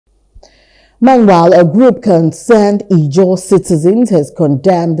Meanwhile, a group concerned Ijaw Citizens has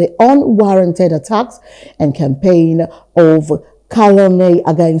condemned the unwarranted attacks and campaign of calumny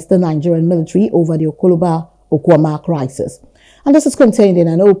against the Nigerian military over the Okuama crisis. And this is contained in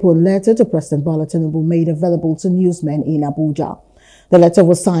an open letter to President Bola Tinubu made available to newsmen in Abuja. The letter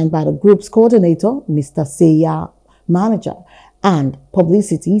was signed by the group's coordinator, Mr. Seya Manager, and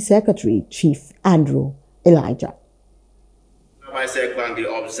Publicity Secretary, Chief Andrew Elijah. I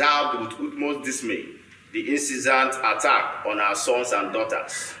observed with utmost dismay the incessant attack on our sons and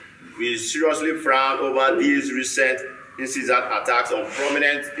daughters. We seriously frown over these recent incessant attacks on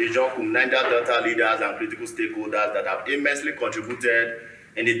prominent Ijaw Delta leaders and critical stakeholders that have immensely contributed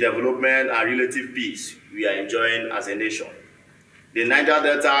in the development and relative peace we are enjoying as a nation. The Niger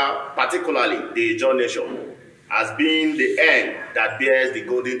Delta, particularly the Ijaw nation, has been the end that bears the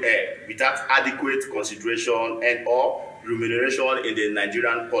golden egg without adequate consideration and or remuneration in the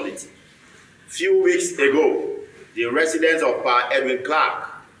Nigerian polity. Few weeks ago, the residence of Pa Edwin Clark,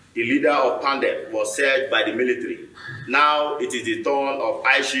 the leader of Condemns, was searched by the military. Now it is the turn of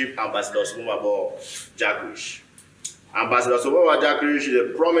High Chief Ambassador Somabo Jakrish. Ambassador Somabo Jakrish is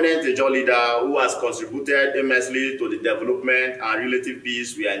a prominent Ijaw leader who has contributed immensely to the development and relative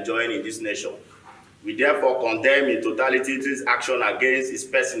peace we are enjoying in this nation. We therefore condemn in totality this action against his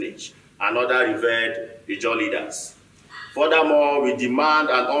personage and other revered Ijaw leaders. Furthermore, we demand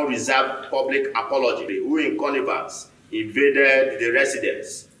an unreserved public apology who in connivance invaded the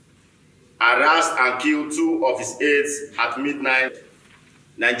residence, harassed and killed 2 of his aides at midnight.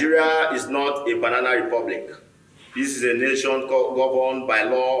 Nigeria is not a banana republic. This is a nation governed by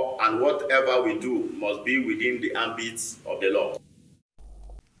law, and whatever we do must be within the ambits of the law.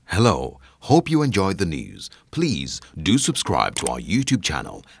 Hello, hope you enjoyed the news. Please do subscribe to our YouTube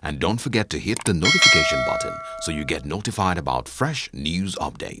channel and don't forget to hit the notification button so you get notified about fresh news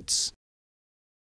updates.